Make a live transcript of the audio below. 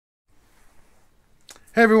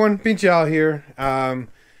Hey everyone, PincheAls here.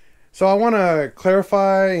 So I want to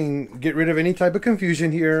clarify and get rid of any type of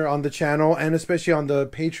confusion here on the channel and especially on the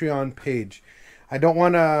Patreon page. I don't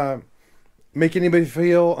want to make anybody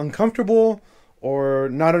feel uncomfortable or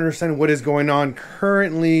not understand what is going on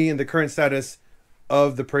currently in the current status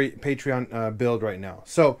of the Patreon build right now.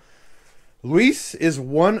 So Luis is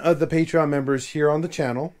one of the Patreon members here on the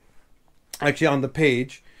channel, actually on the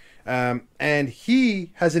page, and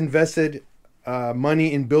he has invested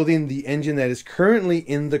money in building the engine that is currently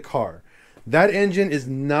in the car. That engine is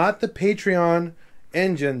not the Patreon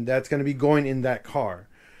engine that's going to be going in that car.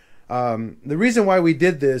 The reason why we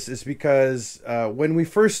did this is because when we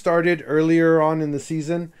first started earlier on in the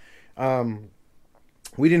season,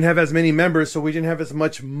 we didn't have as many members, so we didn't have as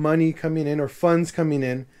much money coming in or funds coming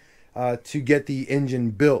in to get the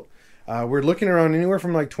engine built. We're looking around anywhere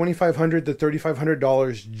from like $2,500 to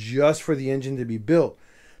 $3,500 just for the engine to be built.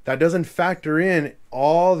 That doesn't factor in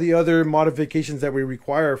all the other modifications that we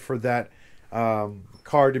require for that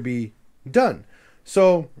car to be done.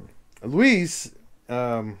 So, Luis,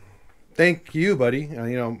 thank you, buddy.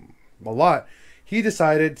 A lot. He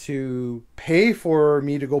decided to pay for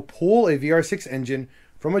me to go pull a VR6 engine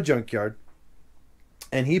from a junkyard,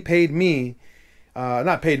 and he paid me,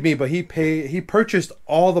 not paid me, but he purchased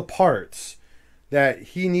all the parts that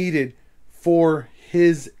he needed for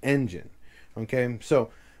his engine. Okay, so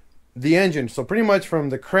the engine, so pretty much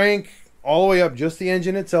from the crank all the way up, just the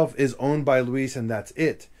engine itself is owned by Luis, and that's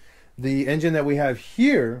it. The engine that we have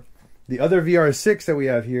here, the other VR6 that we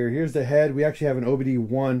have here, here's the head. We actually have an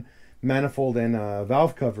OBD1 manifold and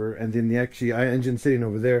valve cover, and then the engine sitting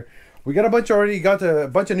over there. We got a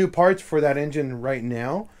bunch of new parts for that engine right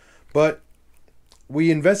now, but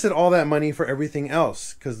we invested all that money for everything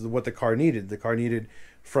else because of what the car needed. The car needed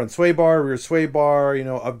front sway bar, rear sway bar,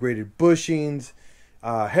 upgraded bushings,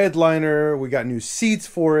 headliner. We got new seats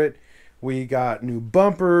for it. We got new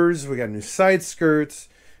bumpers. We got new side skirts.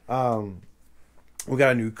 We got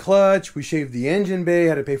a new clutch. We shaved the engine bay.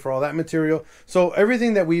 Had to pay for all that material. So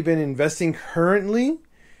everything that we've been investing currently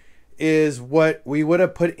is what we would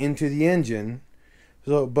have put into the engine.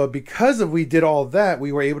 So, but because we did all that,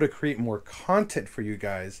 we were able to create more content for you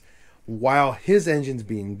guys while his engine's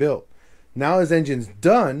being built. Now his engine's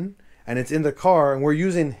done and it's in the car, and we're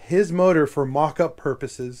using his motor for mock-up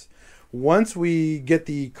purposes. Once we get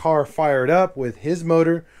the car fired up with his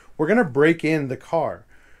motor, we're going to break in the car.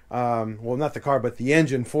 Well, not the car, but the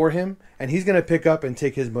engine for him, and he's going to pick up and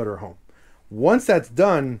take his motor home. Once that's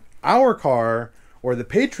done, our car, or the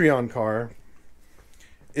Patreon car,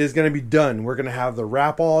 is going to be done. We're going to have the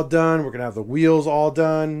wrap all done. We're going to have the wheels all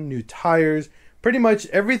done, new tires. Pretty much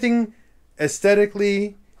everything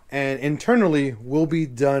aesthetically and internally will be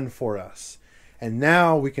done for us. And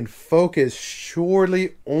now we can focus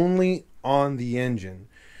surely only on the engine,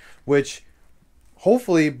 which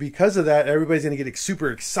hopefully because of that, everybody's going to get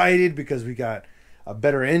super excited because we got a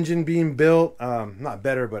better engine being built. Not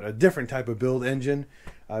better, but a different type of build engine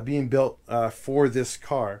being built for this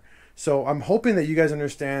car. So I'm hoping that you guys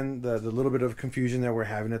understand the little bit of confusion that we're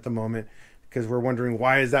having at the moment, because we're wondering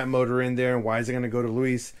why is that motor in there and why is it going to go to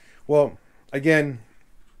Luis? Well, again,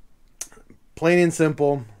 plain and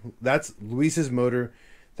simple, that's Luis's motor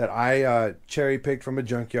that I cherry-picked from a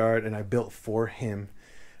junkyard and I built for him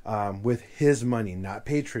with his money, not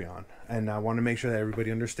Patreon. And I want to make sure that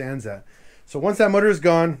everybody understands that. So once that motor is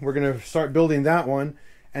gone, we're going to start building that one,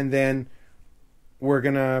 and then we're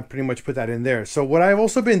going to pretty much put that in there. So what I've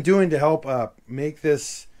also been doing to help make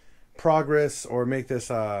this progress, or make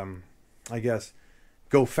this, I guess,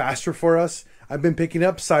 go faster for us, I've been picking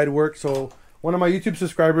up side work. So one of my YouTube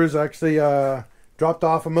subscribers actually dropped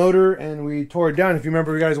off a motor and we tore it down. If you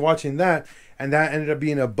remember, you guys watching that, and that ended up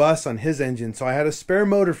being a bust on his engine. So I had a spare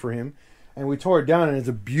motor for him and we tore it down, and it's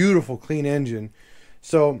a beautiful, clean engine.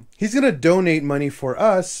 So he's going to donate money for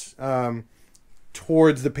us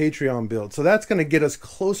towards the Patreon build. So that's going to get us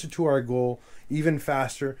closer to our goal even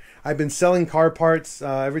faster. I've been selling car parts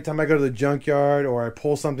every time I go to the junkyard or I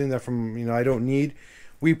pull something that I don't need.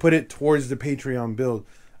 We put it towards the Patreon build.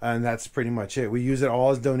 And that's pretty much it. We use it all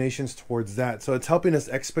as donations towards that. So it's helping us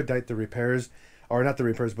expedite the repairs, or not the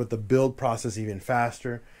repairs, but the build process even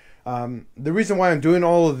faster. The reason why I'm doing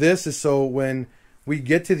all of this is so when we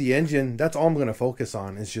get to the engine, that's all I'm going to focus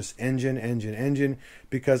on. It's just engine,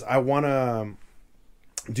 because I want to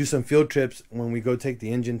do some field trips when we go take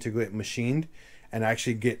the engine to get machined and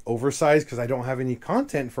actually get oversized, because I don't have any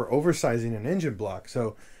content for oversizing an engine block.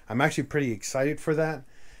 So I'm actually pretty excited for that.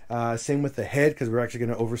 Same with the head, because we're actually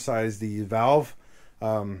going to oversize the valve.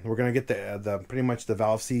 We're going to get the pretty much the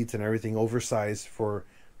valve seats and everything oversized for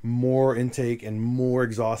more intake and more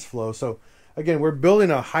exhaust flow. So again, we're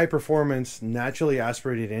building a high performance, naturally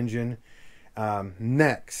aspirated engine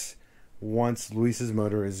next once Luis's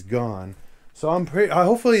motor is gone. So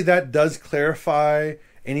hopefully that does clarify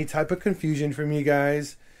any type of confusion from you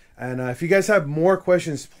guys. And if you guys have more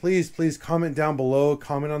questions, please comment down below.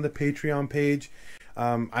 Comment on the Patreon page.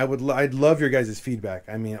 I'd love your guys' feedback.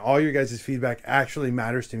 I mean, all your guys' feedback actually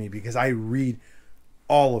matters to me because I read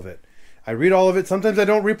all of it. I read all of it. Sometimes I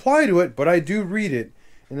don't reply to it, but I do read it.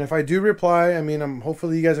 And if I do reply, I mean,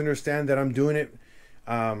 hopefully you guys understand that I'm doing it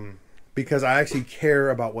because I actually care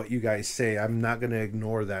about what you guys say. I'm not going to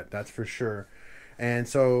ignore that. That's for sure. And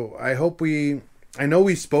so I hope I know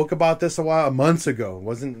we spoke about this months ago. It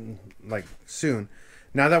wasn't like soon.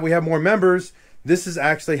 Now that we have more members, this is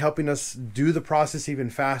actually helping us do the process even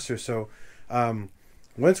faster. So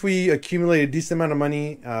once we accumulate a decent amount of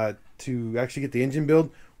money to actually get the engine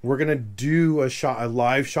build, we're going to do a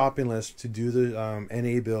live shopping list to do the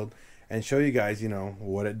NA build and show you guys, you know,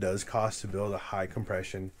 what it does cost to build a high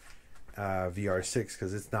compression VR6,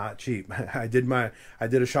 because it's not cheap. I did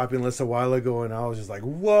a shopping list a while ago and I was just like,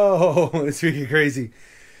 whoa, it's freaking crazy.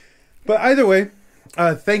 But either way,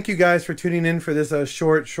 thank you guys for tuning in for this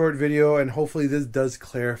short video, and hopefully this does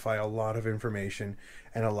clarify a lot of information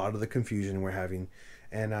and a lot of the confusion we're having.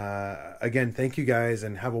 And again, thank you guys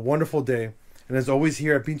and have a wonderful day. And as always,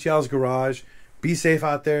 here at PincheAls Garage, be safe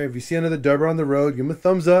out there. If you see another dubber on the road, give them a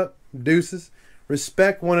thumbs up. Deuces.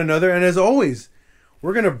 Respect one another. And as always,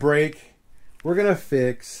 we're going to break, we're going to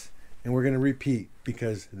fix, and we're going to repeat,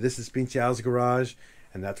 because this is PincheAls Garage,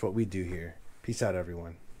 and that's what we do here. Peace out,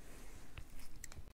 everyone.